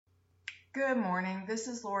Good morning. This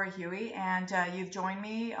is Laura Huey, and you've joined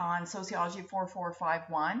me on Sociology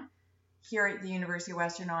 4451 here at the University of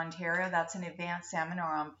Western Ontario. That's an advanced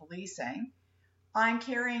seminar on policing. I'm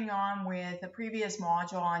carrying on with a previous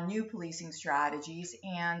module on new policing strategies,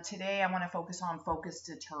 and today I want to focus on focused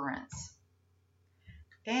deterrence.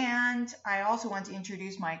 And I also want to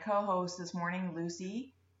introduce my co-host this morning,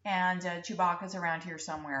 Lucy, and Chewbacca's around here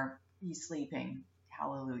somewhere. He's sleeping.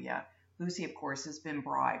 Hallelujah. Lucy, of course, has been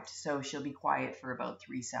bribed, so she'll be quiet for about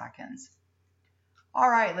 3 seconds. All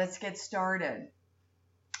right, let's get started.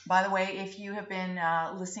 By the way, if you have been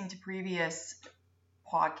listening to previous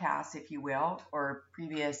podcasts, if you will, or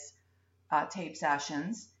previous tape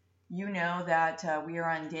sessions, you know that we are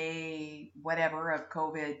on day whatever of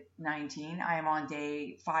COVID-19. I am on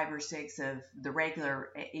day 5 or 6 of the regular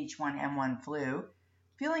H1N1 flu.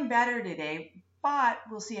 Feeling better today, but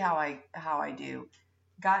we'll see how I do.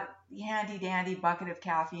 Got the handy dandy bucket of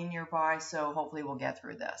caffeine nearby, so hopefully we'll get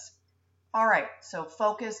through this. All right, so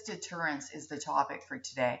focused deterrence is the topic for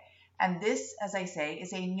today. And this, as I say,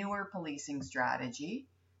 is a newer policing strategy,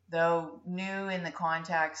 though new in the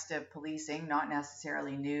context of policing, not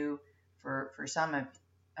necessarily new for some of,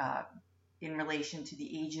 in relation to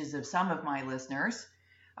the ages of some of my listeners.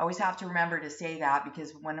 I always have to remember to say that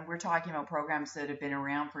because when we're talking about programs that have been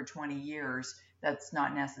around for 20 years, that's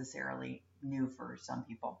not necessarily new for some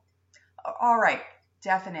people. All right,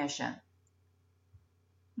 definition.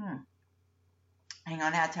 Hang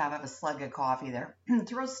on, I had to have a slug of coffee there.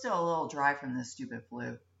 Throat's still a little dry from this stupid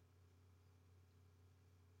flu.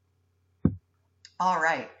 All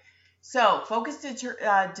right, so focused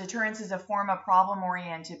deterrence is a form of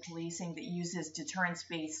problem-oriented policing that uses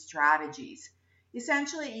deterrence-based strategies.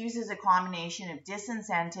 Essentially, it uses a combination of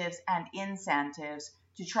disincentives and incentives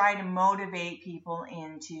to try to motivate people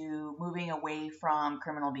into moving away from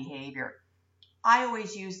criminal behavior. I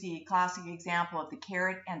always use the classic example of the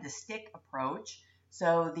carrot and the stick approach.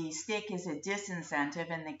 So the stick is a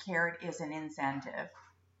disincentive and the carrot is an incentive.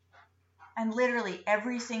 And literally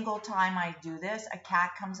every single time I do this, a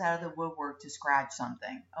cat comes out of the woodwork to scratch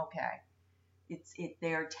something. Okay.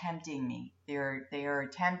 They are tempting me. They are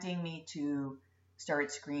tempting me to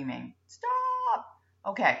start screaming. Stop!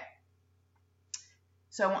 Okay.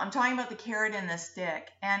 So I'm talking about the carrot and the stick.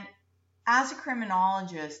 And as a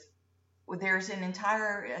criminologist, there's an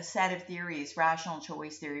entire set of theories, rational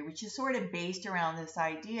choice theory, which is sort of based around this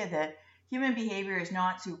idea that human behavior is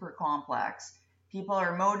not super complex. People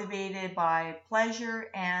are motivated by pleasure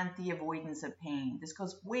and the avoidance of pain. This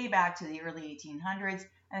goes way back to the early 1800s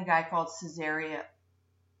and a guy called Cesare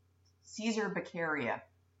Beccaria.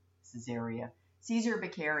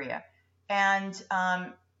 And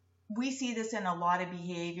we see this in a lot of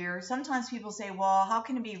behavior. Sometimes people say, well, how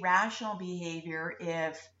can it be rational behavior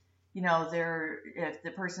if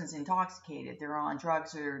the person's intoxicated, they're on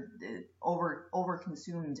drugs or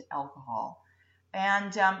overconsumed alcohol.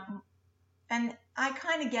 And I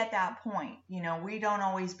kind of get that point. We don't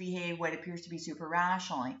always behave what appears to be super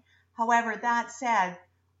rationally. However, that said,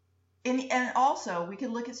 and also we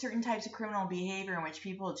could look at certain types of criminal behavior in which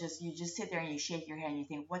people you just sit there and you shake your head and you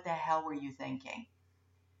think, what the hell were you thinking?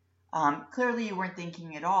 Clearly you weren't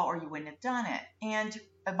thinking at all or you wouldn't have done it. And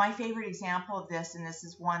my favorite example of this, and this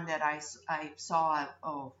is one that I saw,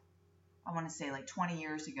 I want to say like 20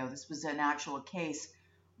 years ago, this was an actual case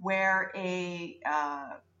where a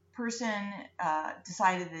person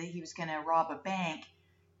decided that he was going to rob a bank.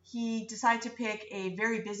 He decided to pick a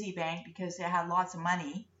very busy bank because it had lots of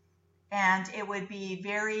money, and it would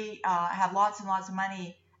be have lots and lots of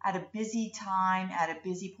money at a busy time, at a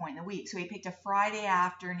busy point in the week. So he picked a Friday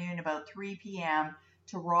afternoon about 3 p.m.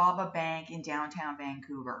 to rob a bank in downtown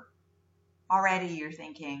Vancouver. Already you're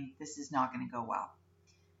thinking, this is not going to go well.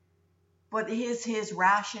 But his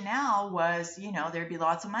rationale was, there'd be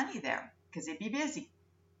lots of money there because it'd be busy.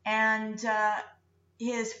 And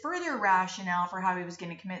his further rationale for how he was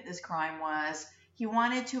going to commit this crime was he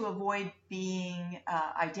wanted to avoid being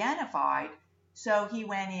identified, so he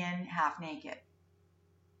went in half naked.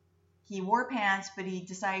 He wore pants, but he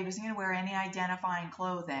decided he wasn't going to wear any identifying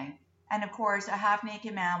clothing. And of course, a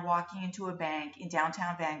half-naked man walking into a bank in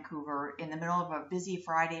downtown Vancouver in the middle of a busy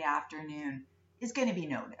Friday afternoon is going to be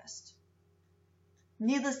noticed.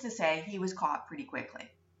 Needless to say, he was caught pretty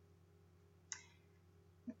quickly.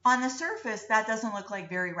 On the surface, that doesn't look like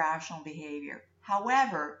very rational behavior.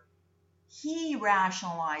 However, he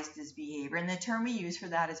rationalized his behavior, and the term we use for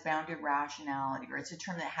that is bounded rationality, or it's a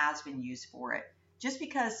term that has been used for it. Just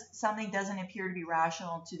because something doesn't appear to be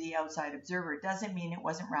rational to the outside observer doesn't mean it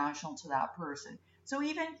wasn't rational to that person. So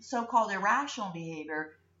even so-called irrational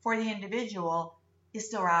behavior for the individual is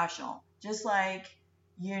still rational. Just like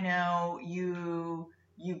You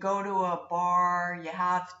go to a bar, you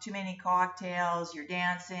have too many cocktails, you're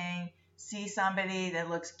dancing, see somebody that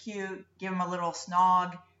looks cute, give them a little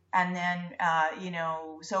snog, and then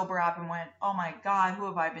sober up and went, oh my God, who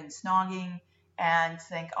have I been snogging? And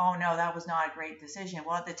think, oh no, that was not a great decision.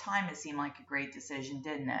 Well, at the time it seemed like a great decision,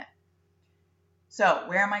 didn't it? So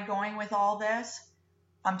where am I going with all this?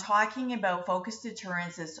 I'm talking about focused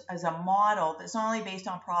deterrence as a model that's not only based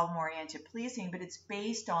on problem-oriented policing, but it's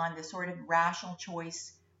based on the sort of rational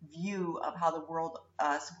choice view of how the world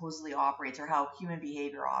supposedly operates, or how human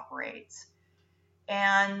behavior operates.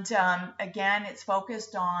 And again, it's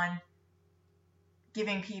focused on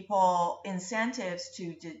giving people incentives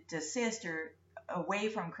to desist or away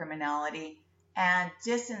from criminality, and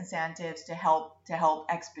disincentives to help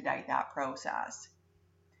expedite that process.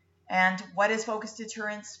 And what does focused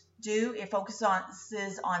deterrence do? It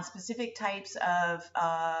focuses on specific types of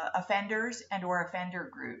offenders and or offender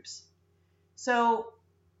groups. So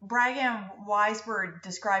Bragg and Weisberg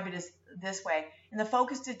describe it as this way. In the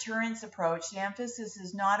focused deterrence approach, the emphasis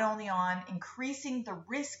is not only on increasing the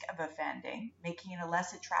risk of offending, making it a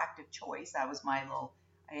less attractive choice. That was my little,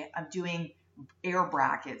 I'm doing air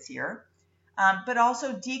brackets here. But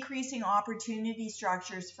also decreasing opportunity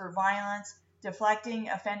structures for violence, deflecting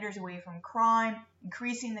offenders away from crime,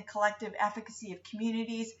 increasing the collective efficacy of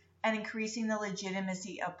communities, and increasing the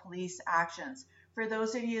legitimacy of police actions. For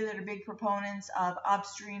those of you that are big proponents of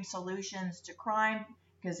upstream solutions to crime,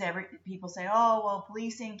 because people say, oh, well,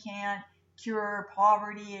 policing can't cure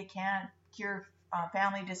poverty, it can't cure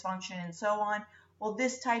family dysfunction, and so on. Well,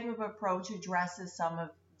 this type of approach addresses some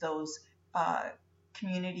of those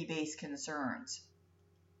community-based concerns.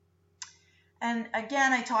 And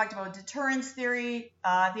again, I talked about deterrence theory.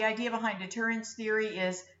 The idea behind deterrence theory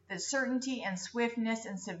is that certainty and swiftness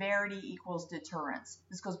and severity equals deterrence.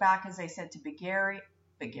 This goes back, as I said, to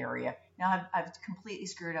Beccaria. Now I've completely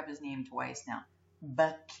screwed up his name twice now.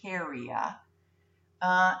 Beccaria.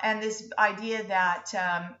 And this idea that,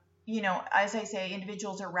 as I say,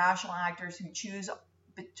 individuals are rational actors who choose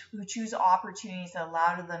opportunities that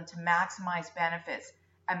allow them to maximize benefits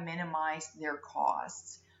and minimize their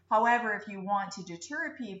costs. However, if you want to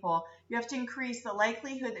deter people, you have to increase the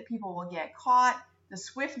likelihood that people will get caught, the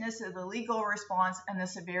swiftness of the legal response, and the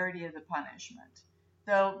severity of the punishment.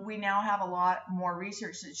 Though we now have a lot more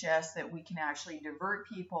research suggests that we can actually divert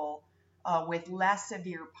people with less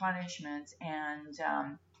severe punishments, and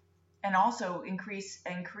also increase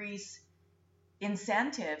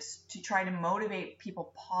incentives to try to motivate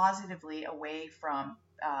people positively away from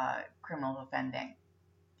criminal offending.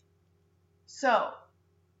 So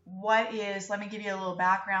let me give you a little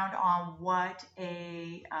background on what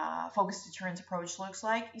a focused deterrence approach looks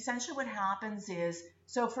like. Essentially what happens is,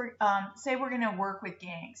 so for, say we're going to work with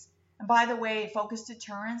gangs. And by the way, focused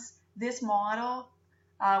deterrence, this model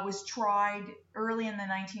was tried early in the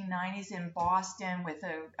 1990s in Boston with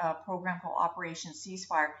a program called Operation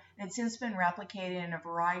Ceasefire. And it's since been replicated in a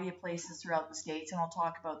variety of places throughout the States, and I'll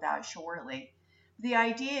talk about that shortly. The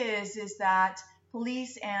idea is that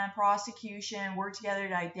police and prosecution work together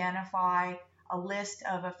to identify a list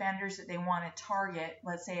of offenders that they want to target,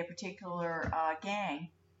 let's say a particular gang.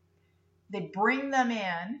 They bring them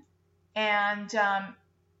in, and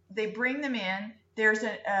there's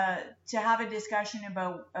to have a discussion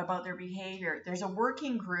about their behavior. There's a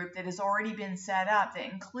working group that has already been set up that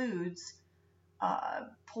includes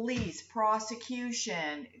police,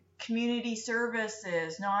 prosecution, community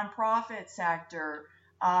services, nonprofit sector,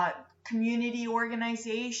 community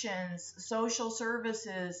organizations, social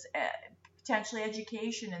services, potentially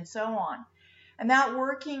education, and so on. And that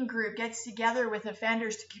working group gets together with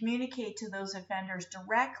offenders to communicate to those offenders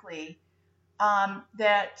directly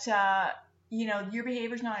that your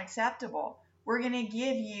behavior is not acceptable. We're going to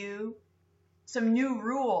give you some new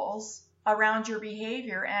rules around your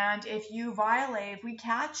behavior, and if we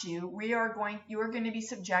catch you, you are going to be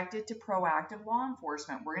subjected to proactive law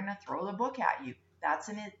enforcement. We're going to throw the book at you. That's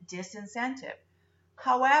a disincentive.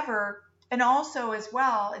 However, and also as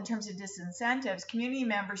well, in terms of disincentives, community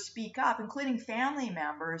members speak up, including family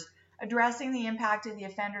members, addressing the impact of the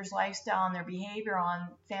offender's lifestyle and their behavior on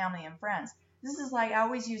family and friends. This is like, I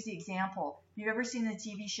always use the example. Have you ever seen the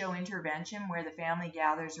TV show Intervention, where the family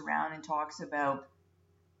gathers around and talks about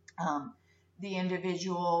the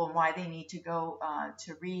individual and why they need to go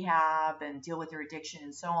to rehab and deal with their addiction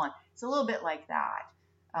and so on? It's a little bit like that.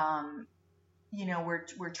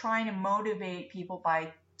 We're trying to motivate people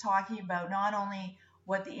by talking about not only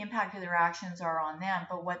what the impact of their actions are on them,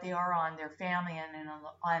 but what they are on their family and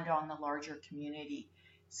on the larger community.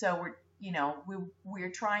 So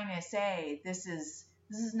we're trying to say this is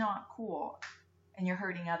not cool. and you're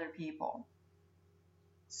hurting other people.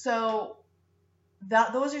 So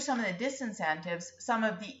those are some of the disincentives. Some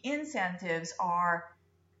of the incentives are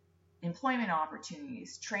employment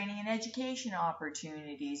opportunities, training and education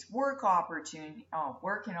opportunities, work opportunity. Oh,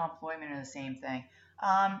 work and employment are the same thing.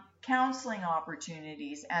 Counseling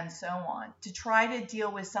opportunities, and so on, to try to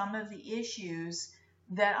deal with some of the issues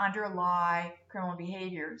that underlie criminal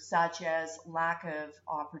behavior, such as lack of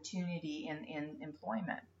opportunity in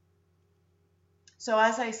employment. So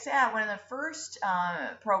as I said, one of the first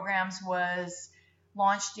programs was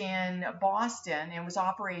launched in Boston. It was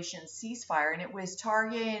Operation Ceasefire, and it was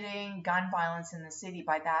targeting gun violence in the city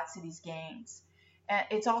by that city's gangs. And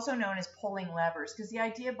it's also known as pulling levers, because the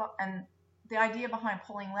idea behind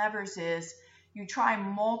pulling levers is you try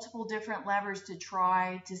multiple different levers to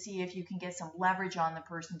try to see if you can get some leverage on the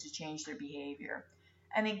person to change their behavior.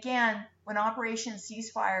 And again, when Operation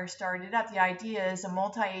Ceasefire started up, the idea is a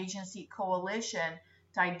multi-agency coalition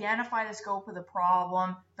to identify the scope of the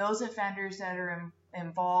problem, those offenders that are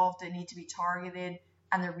involved that need to be targeted,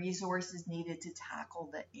 and the resources needed to tackle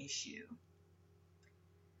the issue.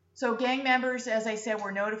 So gang members, as I said,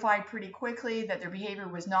 were notified pretty quickly that their behavior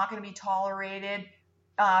was not going to be tolerated.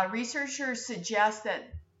 Researchers suggest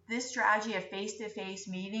that this strategy of face-to-face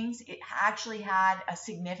meetings, it actually had a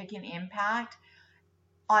significant impact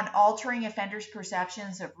on altering offenders'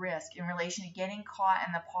 perceptions of risk in relation to getting caught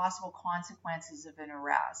and the possible consequences of an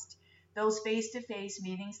arrest. Those face-to-face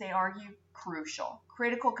meetings, they argue,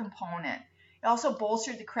 critical component. It also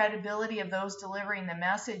bolstered the credibility of those delivering the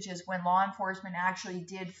messages when law enforcement actually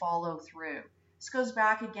did follow through. This goes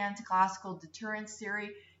back again to classical deterrence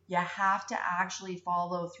theory. You have to actually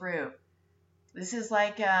follow through. This is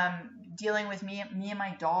like dealing with me and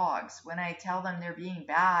my dogs. When I tell them they're being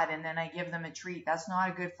bad and then I give them a treat, that's not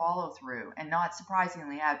a good follow through. And not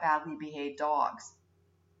surprisingly, I have badly behaved dogs.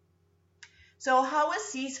 So how is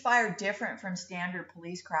ceasefire different from standard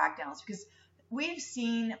police crackdowns? Because we've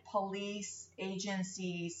seen police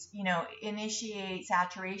agencies, initiate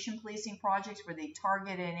saturation policing projects where they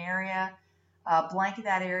target an area, blanket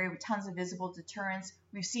that area with tons of visible deterrence.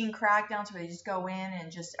 We've seen crackdowns where they just go in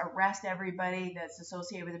and just arrest everybody that's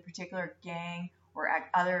associated with a particular gang or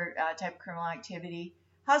other type of criminal activity.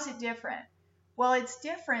 How's it different? Well, it's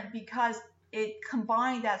different because it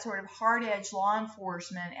combined that sort of hard-edged law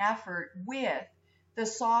enforcement effort with the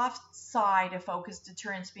soft side of focused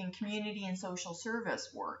deterrence being community and social service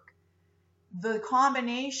work. The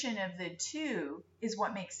combination of the two is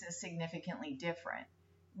what makes this significantly different,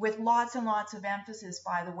 with lots and lots of emphasis,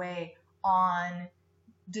 by the way, on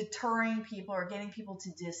deterring people or getting people to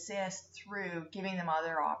desist through giving them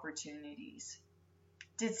other opportunities.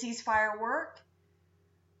 Did ceasefire work?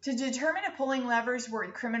 To determine if pulling levers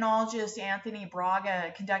worked, criminologist Anthony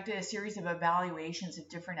Braga conducted a series of evaluations of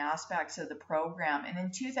different aspects of the program. And in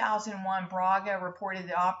 2001, Braga reported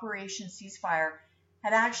that Operation Ceasefire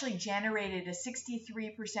had actually generated a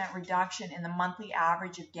 63% reduction in the monthly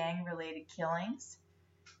average of gang-related killings,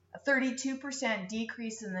 a 32%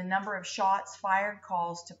 decrease in the number of shots fired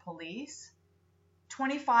calls to police,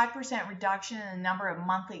 25% reduction in the number of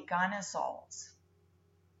monthly gun assaults.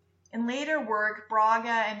 In later work, Braga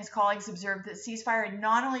and his colleagues observed that ceasefire had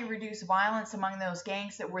not only reduced violence among those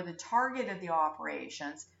gangs that were the target of the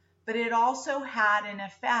operations, but it also had an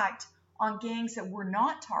effect on gangs that were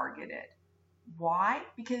not targeted. Why?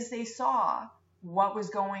 Because they saw what was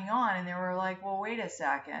going on and they were like, well, wait a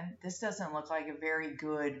second, this doesn't look like a very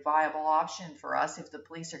good, viable option for us if the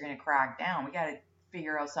police are going to crack down. We got to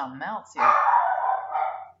figure out something else here.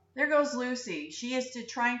 There goes Lucy. She is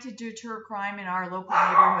trying to deter crime in our local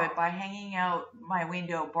neighborhood by hanging out my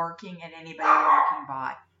window, barking at anybody walking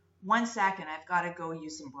by. 1 second, I've got to go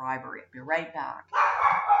use some bribery. Be right back.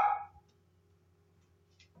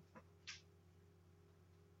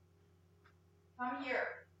 Come here.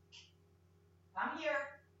 Come here.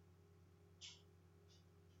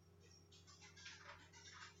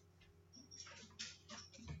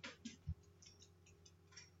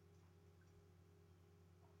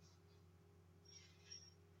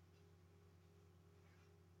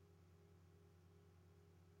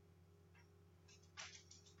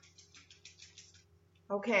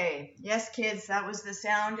 Okay, yes, kids, that was the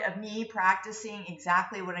sound of me practicing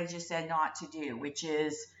exactly what I just said not to do, which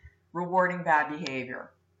is rewarding bad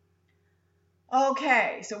behavior.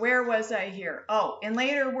 Okay, so where was I here? Oh, in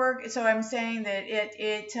later work, so I'm saying that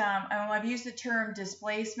I've used the term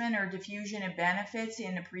displacement or diffusion of benefits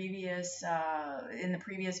in the previous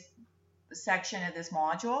section of this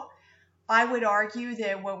module. I would argue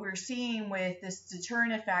that what we're seeing with this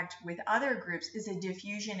deterrent effect with other groups is a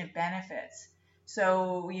diffusion of benefits.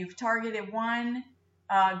 So you've targeted one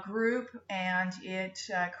group, and it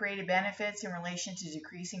created benefits in relation to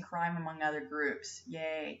decreasing crime among other groups.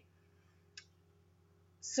 Yay.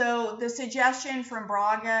 So the suggestion from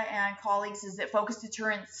Braga and colleagues is that focused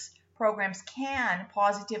deterrence programs can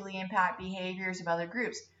positively impact behaviors of other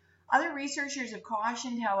groups. Other researchers have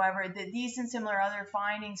cautioned, however, that these and similar other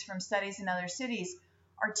findings from studies in other cities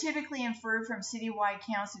are typically inferred from citywide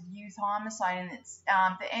counts of youth homicide, and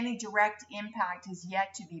that any direct impact has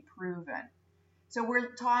yet to be proven. So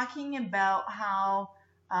we're talking about how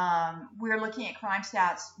we're looking at crime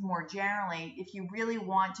stats more generally. If you really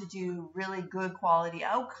want to do really good quality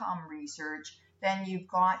outcome research, then you've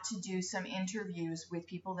got to do some interviews with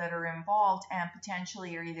people that are involved and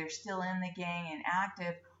potentially are either still in the gang and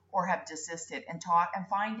active or have desisted, and talk and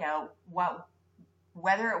find out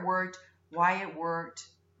whether it worked, why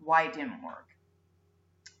it didn't work.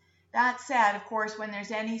 That said, of course, when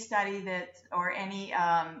there's any study or any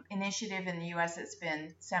initiative in the U.S. that's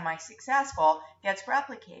been semi-successful, gets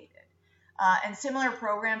replicated. And similar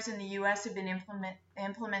programs in the U.S. have been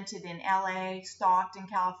implemented in L.A., Stockton,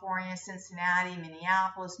 California, Cincinnati,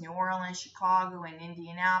 Minneapolis, New Orleans, Chicago, and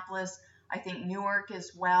Indianapolis. I think Newark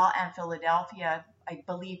as well, and Philadelphia, I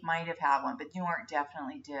believe, might have had one, but Newark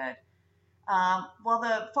definitely did. While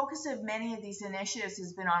the focus of many of these initiatives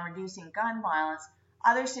has been on reducing gun violence,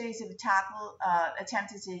 other cities have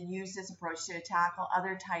attempted to use this approach to tackle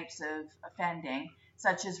other types of offending,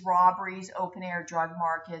 such as robberies, open-air drug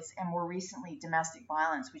markets, and more recently domestic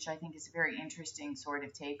violence, which I think is a very interesting sort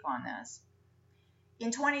of take on this. In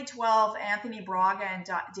 2012, Anthony Braga and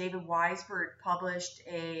David Weisberg published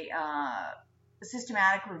a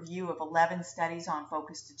systematic review of 11 studies on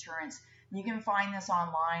focused deterrence. You can find this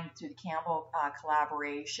online through the Campbell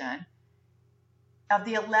collaboration. Of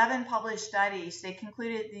the 11 published studies, they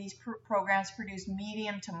concluded these programs produce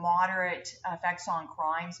medium to moderate effects on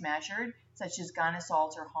crimes measured, such as gun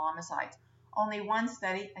assaults or homicides. Only one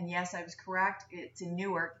study, and yes, I was correct, it's in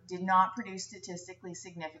Newark, did not produce statistically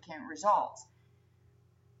significant results.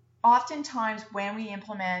 Oftentimes, when we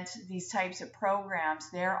implement these types of programs,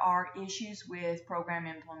 there are issues with program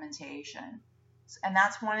implementation. And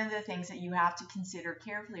that's one of the things that you have to consider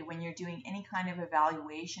carefully when you're doing any kind of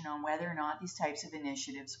evaluation on whether or not these types of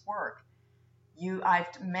initiatives work.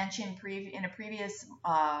 I've mentioned in a previous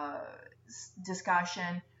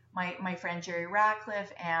discussion my friend Jerry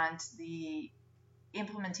Ratcliffe and the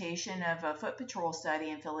implementation of a foot patrol study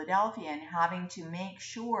in Philadelphia, and having to make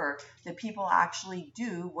sure that people actually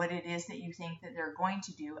do what it is that you think that they're going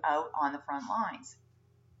to do out on the front lines.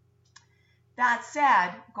 That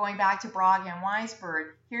said, going back to Braga and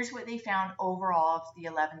Weisberg, here's what they found overall of the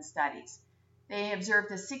 11 studies. They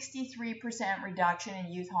observed a 63% reduction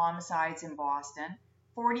in youth homicides in Boston,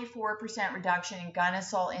 44% reduction in gun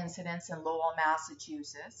assault incidents in Lowell,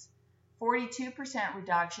 Massachusetts, 42%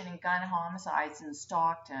 reduction in gun homicides in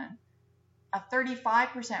Stockton, a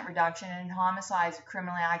 35% reduction in homicides of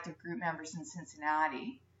criminally active group members in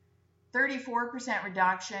Cincinnati, 34%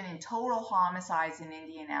 reduction in total homicides in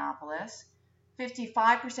Indianapolis,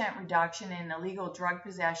 55% reduction in illegal drug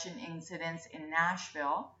possession incidents in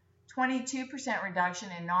Nashville, 22% reduction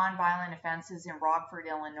in nonviolent offenses in Rockford,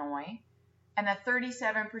 Illinois, and a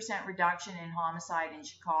 37% reduction in homicide in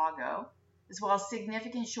Chicago, as well as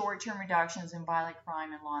significant short-term reductions in violent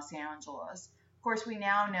crime in Los Angeles. Of course, we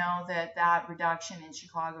now know that that reduction in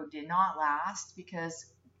Chicago did not last because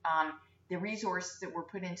the resources that were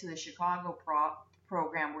put into the Chicago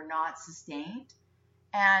program were not sustained.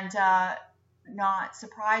 And not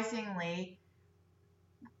surprisingly,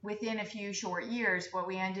 within a few short years, what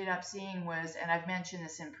we ended up seeing was, and I've mentioned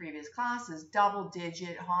this in previous classes,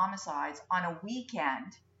 double-digit homicides on a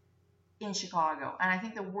weekend in Chicago. And I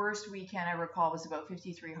think the worst weekend I recall was about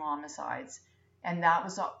 53 homicides, and that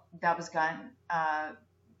was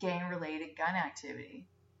gang-related gun activity.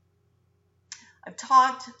 I've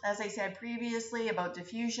talked, as I said previously, about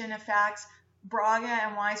diffusion effects. Braga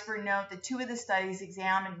and Weisberg note that two of the studies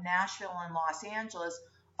examined Nashville and Los Angeles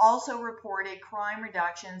also reported crime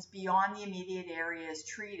reductions beyond the immediate areas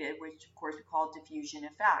treated, which of course we call diffusion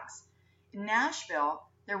effects. In Nashville,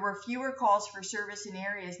 there were fewer calls for service in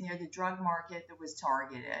areas near the drug market that was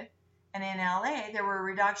targeted. And in LA, there were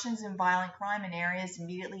reductions in violent crime in areas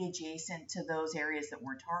immediately adjacent to those areas that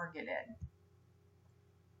were targeted.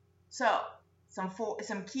 So,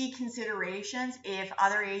 some key considerations if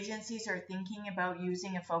other agencies are thinking about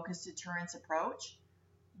using a focused deterrence approach.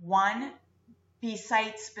 1, be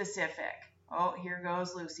site specific. Oh, here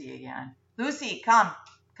goes Lucy again. Lucy, come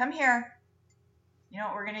here. You know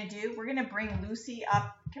what we're going to do? We're going to bring Lucy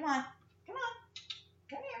up. Come on, come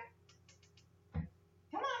here.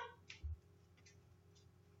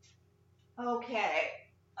 Come Okay.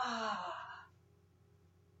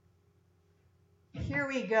 Here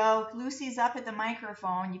we go. Lucy's up at the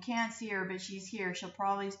microphone. You can't see her, but she's here. She'll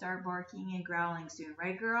probably start barking and growling soon.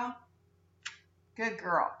 Right, girl? Good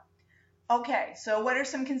girl. Okay, so what are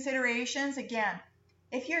some considerations? Again,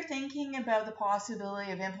 if you're thinking about the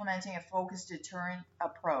possibility of implementing a focused deterrent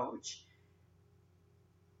approach,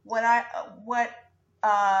 what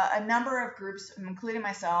a number of groups, including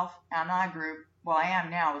myself, I'm not a group, well, I am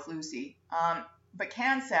now with Lucy, but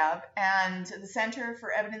CANSEB and the Center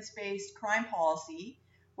for Evidence-Based Crime Policy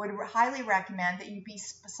would highly recommend that you be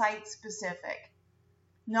site-specific.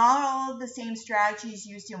 Not all of the same strategies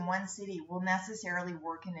used in one city will necessarily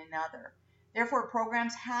work in another. Therefore,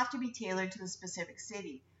 programs have to be tailored to the specific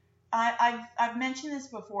city. I've mentioned this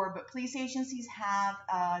before, but police agencies have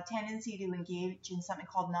a tendency to engage in something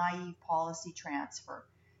called naive policy transfer.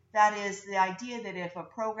 That is the idea that if a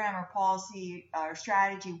program or policy or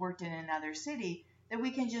strategy worked in another city, that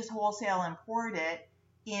we can just wholesale import it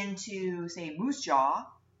into, say, Moose Jaw,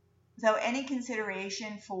 without any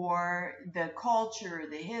consideration for the culture,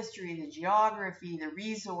 the history, the geography, the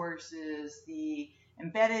resources, the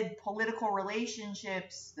embedded political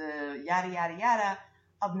relationships, the yada, yada, yada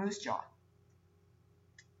of Moose Jaw.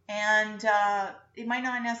 And it might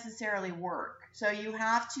not necessarily work. So you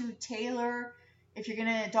have to tailor, if you're going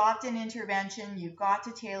to adopt an intervention, you've got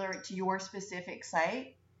to tailor it to your specific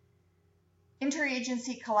site.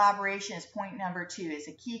 Interagency collaboration is point number 2, is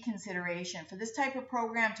a key consideration. For this type of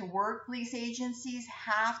program to work, police agencies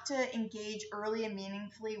have to engage early and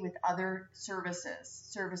meaningfully with other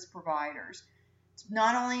service providers,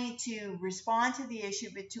 not only to respond to the issue,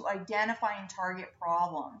 but to identify and target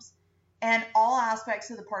problems. And all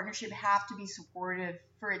aspects of the partnership have to be supportive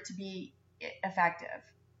for it to be effective.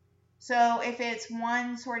 So if it's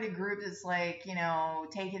one sort of group that's like,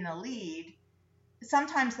 taking the lead,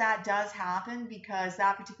 sometimes that does happen because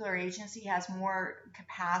that particular agency has more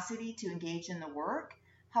capacity to engage in the work.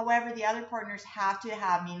 However, the other partners have to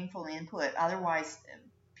have meaningful input. Otherwise,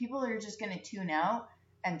 people are just going to tune out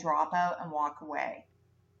and drop out and walk away.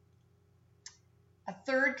 A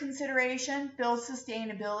third consideration, build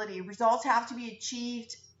sustainability. Results have to be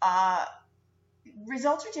achieved.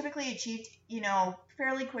 Results are typically achieved,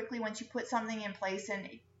 fairly quickly once you put something in place and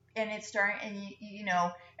it's starting,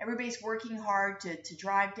 and everybody's working hard to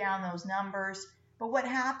drive down those numbers. But what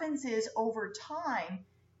happens is over time,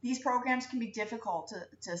 these programs can be difficult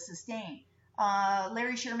to sustain.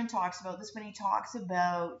 Larry Sherman talks about this when he talks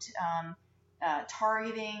about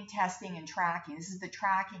targeting, testing, and tracking. This is the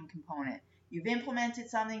tracking component. You've implemented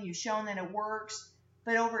something, you've shown that it works,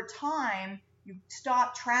 but over time, you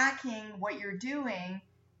stop tracking what you're doing,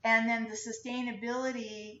 and then the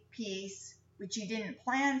sustainability piece, which you didn't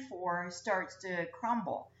plan for, starts to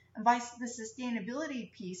crumble. And by the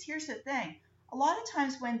sustainability piece, here's the thing. A lot of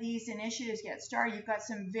times when these initiatives get started, you've got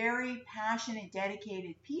some very passionate,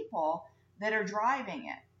 dedicated people that are driving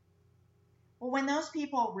it. Well, when those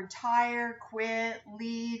people retire, quit,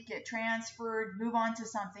 leave, get transferred, move on to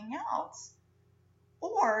something else,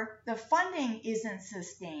 or the funding isn't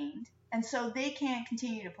sustained, and so they can't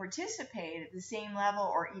continue to participate at the same level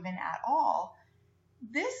or even at all,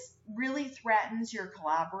 this really threatens your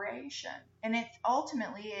collaboration, and it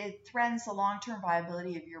threatens the long-term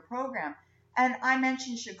viability of your program. And I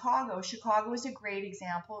mentioned Chicago. Chicago is a great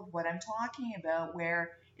example of what I'm talking about,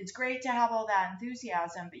 where it's great to have all that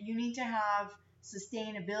enthusiasm, but you need to have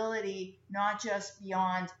sustainability, not just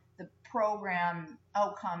beyond the program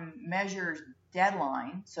outcome measures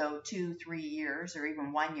deadline, so 2-3 years or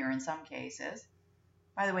even 1 year in some cases.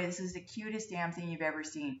 By the way, this is the cutest damn thing you've ever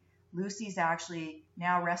seen. Lucy's actually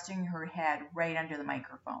now resting her head right under the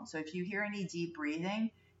microphone. So if you hear any deep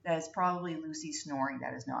breathing, that is probably Lucy snoring.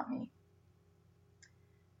 That is not me.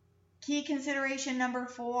 Key consideration number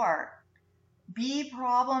 4, be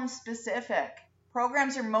problem specific.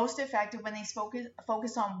 Programs are most effective when they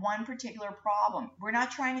focus on one particular problem. We're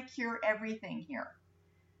not trying to cure everything here.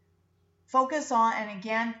 Focus on, and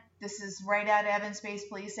again, this is right at evidence-based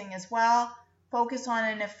policing as well, focus on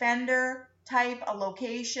an offender type, a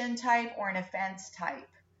location type, or an offense type.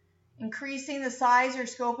 Increasing the size or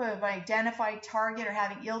scope of an identified target or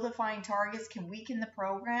having ill-defined targets can weaken the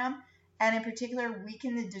program, and in particular,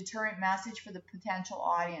 weaken the deterrent message for the potential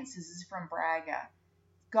audience. This is from Braga.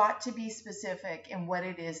 Got to be specific in what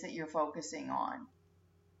it is that you're focusing on.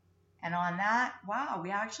 And on that, wow,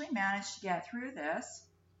 we actually managed to get through this.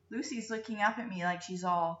 Lucy's looking up at me like she's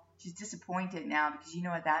disappointed now, because you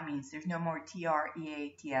know what that means. There's no more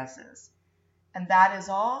TREATSs. And that is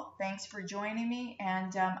all. Thanks for joining me,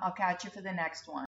 and I'll catch you for the next one.